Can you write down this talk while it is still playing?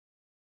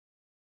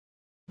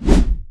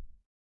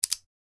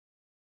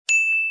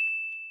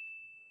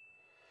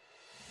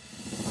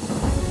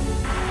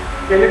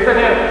Okay, listen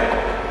here.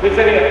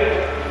 Listen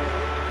here.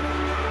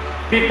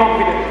 Be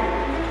confident.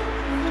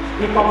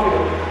 Be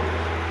confident.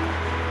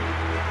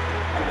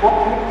 And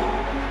walk with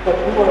the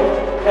dual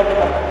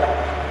level of life.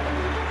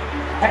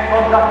 Head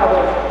on the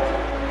other.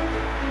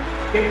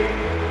 Okay?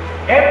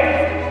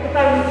 Every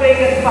time we play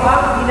against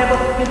Pahang, we never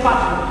feel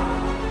fast.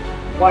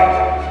 Why?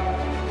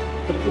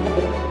 Because you have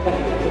the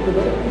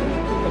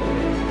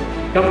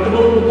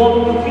comfortable to walk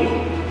on your feet.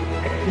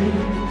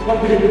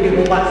 Confident to be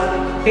robust.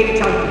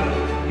 Take chances.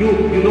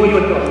 You know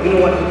your job. You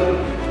know what to do.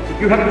 If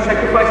you have to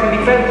sacrifice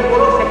in defense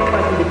tomorrow,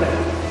 sacrifice in defense.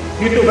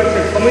 You too, but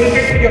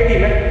communicate with your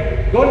team.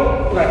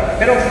 Don't right.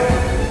 Terus.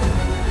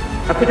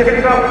 Aku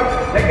jaga kau.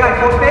 That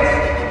guy Cortez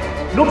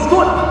looks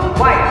good.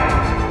 Why?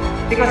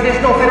 Because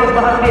there's no Feroz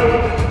Baharudin.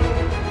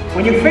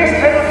 When you face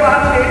Feroz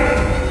Baharudin,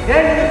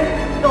 then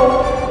you know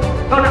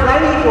kau nak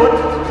lari pun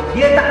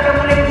dia tak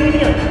akan boleh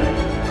berdiri.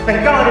 Dan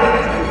kau ada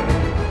dekat situ.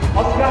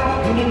 Oscar,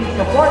 you need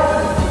to support.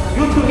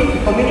 You two need to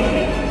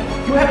communicate.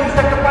 You have to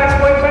sacrifice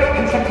going back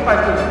and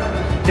sacrifice going back.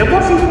 The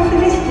most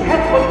important is to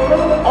have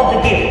control of the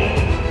game.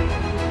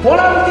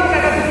 Bola mesti dekat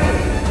kaki kita.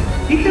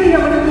 Kita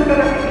yang menentukan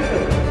kaki kita.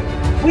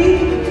 We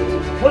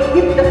will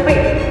keep the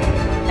faith.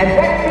 And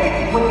that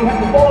faith is when we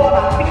have the ball on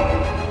our feet.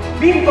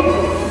 Be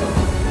confident.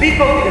 Be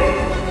confident.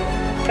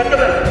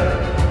 Katakan,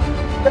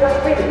 kita nak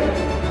faith.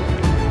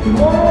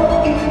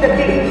 Tomorrow is the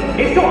day.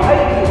 Esok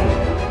hari itu.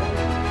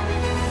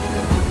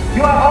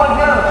 You are all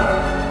young.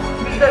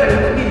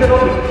 Kita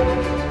only.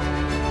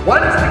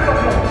 One is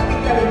because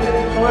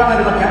orang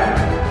ada bakat.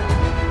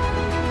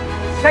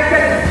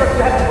 Second is because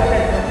you have the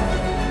potential.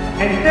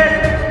 And third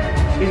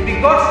is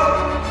because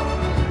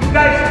you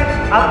guys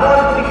are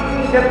born to be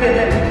king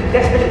champions and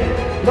destiny.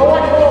 No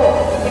one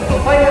knows into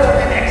final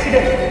an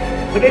accident.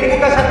 Benda ini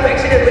bukan satu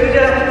accident. Benda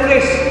dalam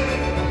tulis.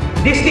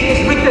 This thing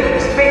is written.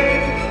 It's fate.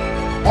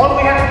 All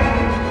we have to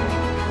do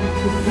is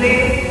to play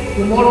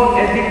tomorrow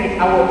as if it's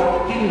our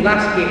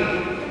last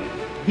game.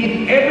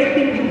 Give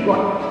everything you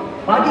got.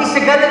 Bagi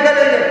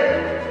segala-galanya.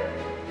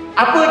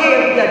 Apa je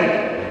yang terjadi.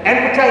 And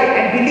percaya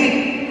and believe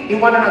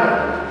in one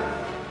another.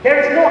 There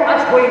is no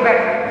us going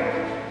back.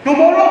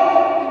 Tomorrow,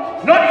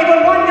 not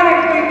even one guy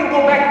is going to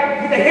go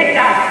back with the head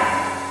down.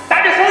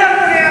 Tak ada seorang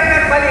pun yang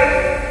akan balik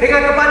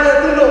dengan kepala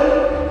tunduk.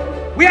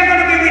 We are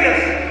going to be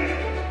winners.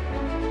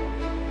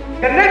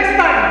 The next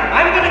time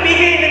I'm going to be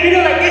here in the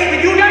middle like this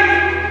with you guys,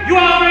 you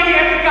are already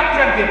Africa Cup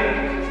champion.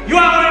 You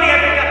are already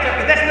Africa Cup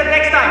champion. That's the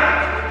next time,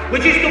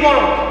 which is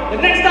tomorrow. The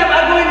next time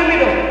I go in the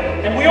middle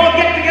and we all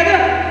get together,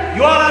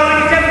 you are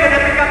already champion,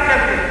 Africa Cup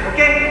champion.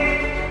 Okay?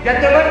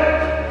 Gentlemen,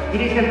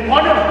 it is an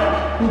honor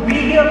to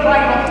be here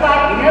by your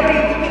side in every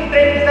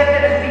training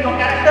session and see your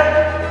character,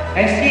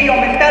 and see your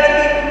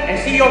mentality, and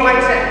see your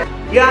mindset.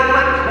 Ia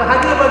amat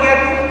berharga bagi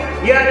aku.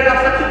 Ia adalah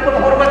satu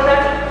penghormatan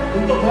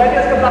untuk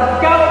berada sebelah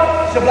kau,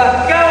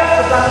 sebelah kau,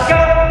 sebelah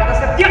kau dalam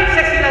setiap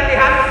sesi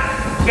latihan.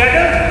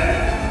 Kerana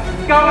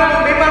kau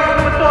memang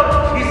betul-betul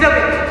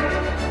deserve it.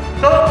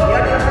 So,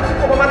 ia adalah satu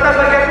penghormatan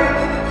bagi aku.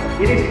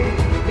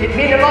 It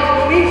mean a lot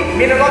to me, it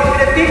mean a lot to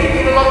the team, it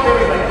mean a lot to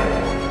everybody.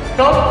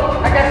 So,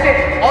 like I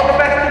said, all the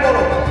best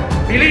tomorrow.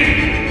 Believe,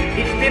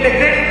 it's been a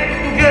great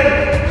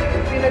journey.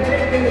 It's been a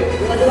great journey.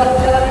 Itu adalah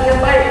perjalanan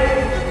yang baik.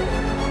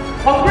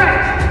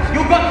 Congrats,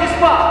 you got this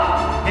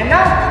far. And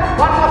now,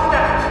 one more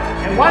step.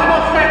 And one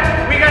more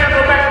step, we're gonna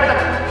go back to the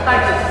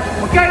title.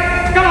 Okay?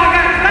 Come on,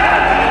 guys.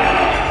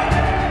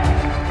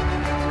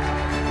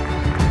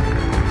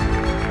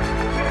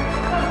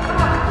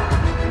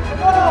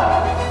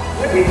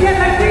 When we get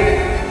like this,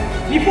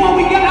 before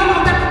we get out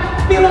of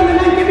that field on the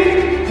 90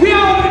 minutes, we are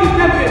already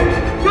champions.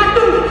 1,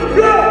 2,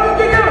 3.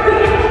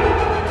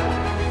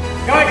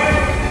 Guys,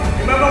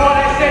 remember what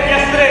I said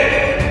yesterday?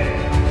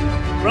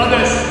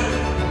 Brothers,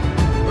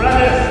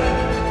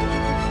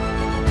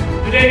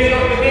 today is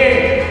not the day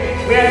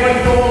we are going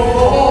to go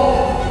home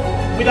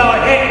with our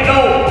head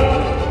low.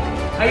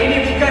 Hari ini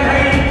bukan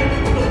hari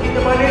untuk kita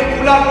balik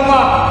pulang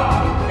rumah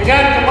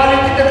dengan kepala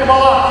kita ke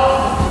bawah.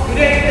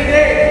 Today is the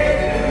day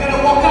that we're going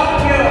to walk up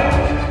here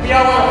with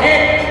our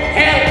head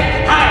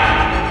held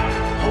high.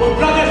 Our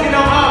brothers in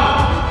our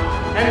arms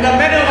and the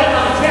medal on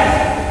our chest.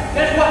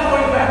 That's what's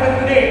going to happen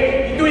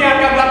today. Itu yang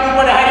akan berlaku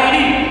pada hari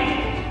ini.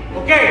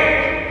 Okay.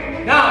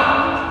 Now,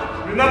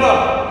 remember,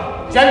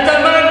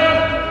 gentlemen,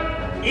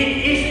 it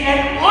is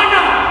an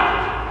honor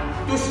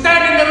to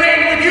stand in the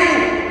ring with you,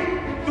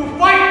 to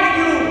fight with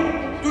you,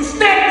 to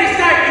stand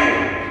beside you.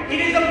 It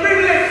is a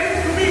privilege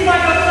to be by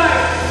your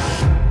side.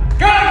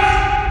 Guys,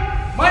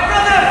 my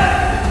brothers,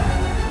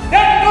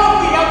 that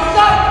trophy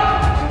outside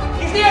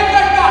is the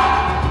Africa.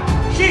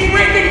 She's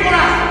waiting for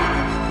us.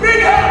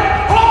 Bring her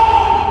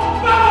home!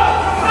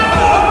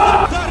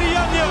 Vamos!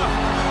 Tariannya,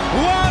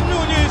 Wan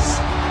Nunis.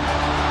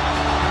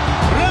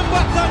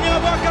 Rembatannya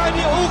bakal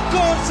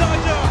diukur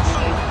saja.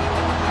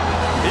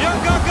 Yang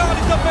gagal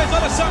ditepis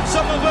oleh sang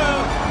Samuel.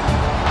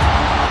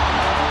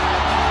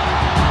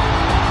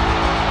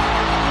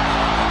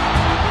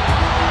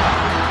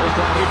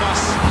 Untuk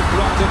Rimas,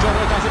 peluang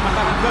Juara kasih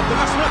makanan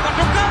bertengah semula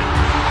terbuka.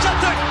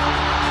 Cantik.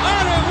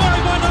 Wai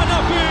mana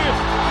Nabi.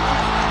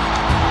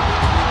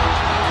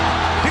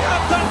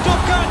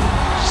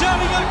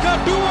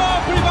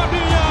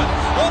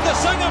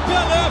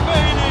 Piala FA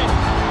ini.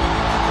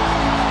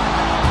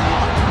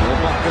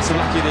 Obat ke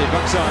sebelah kiri,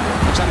 Baksan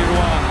mencari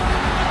ruang.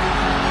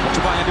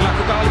 Percubaan yang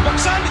dilakukan oleh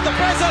Baksan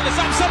diterpesa oleh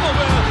Sam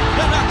Samuel.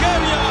 Dan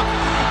akhirnya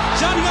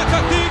jaringan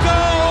ketiga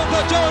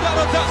untuk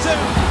Juara Taksim.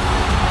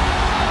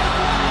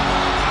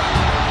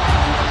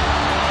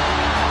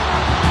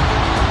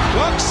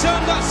 Baksan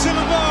tak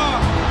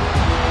silva.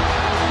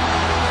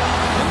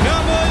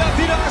 Nama yang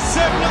tidak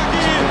asing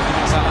lagi.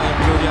 Masalah yang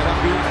perlu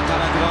dihadapi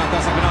antara kedua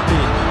atasan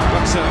penalti.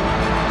 Baksan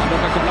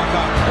tandukkan ke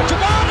belakang.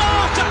 Percubaan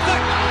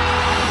cantik.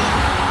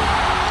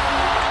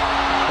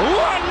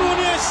 Wan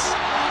Muniz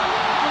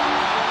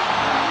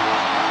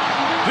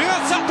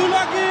dengan satu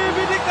lagi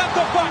bidikan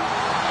tepat.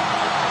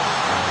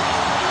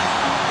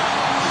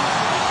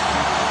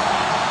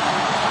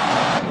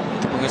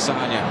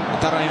 Pengesahannya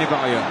antara ini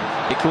bahaya.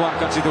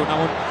 Dikeluarkan situ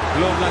namun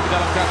belum lagi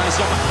dalam keadaan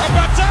selamat.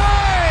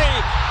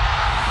 Berjaya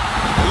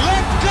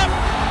lengkap.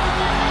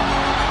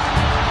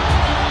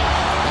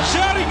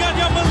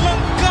 Jaringannya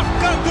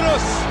melengkapkan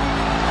terus.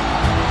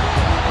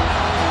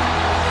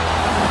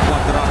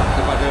 Buat terarah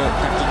kepada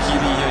kaki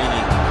kirinya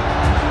ini.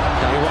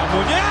 Dari Wan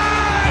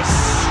Muniz.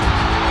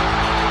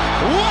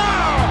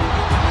 Wow.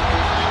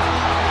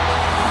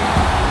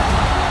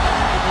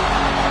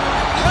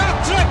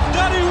 Hat-trick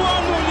dari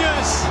Wan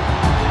Muniz.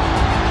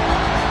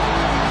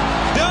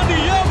 Dan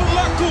dia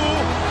berlaku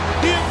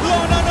di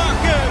peluang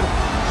akhir.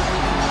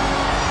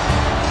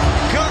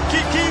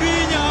 Kaki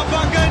kirinya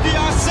bagai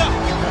diasah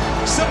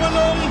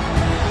sebelum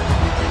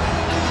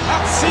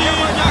aksi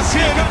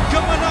menyaksikan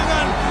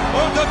kemenangan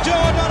untuk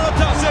Juara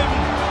Taksim.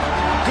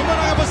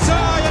 Kemenangan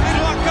besar yang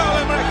dilakar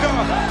oleh mereka.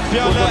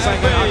 Piala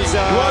FA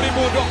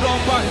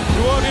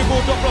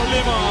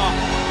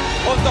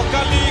 2024-2025 untuk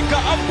kali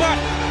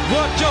keempat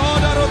buat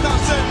Juara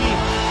Taksim.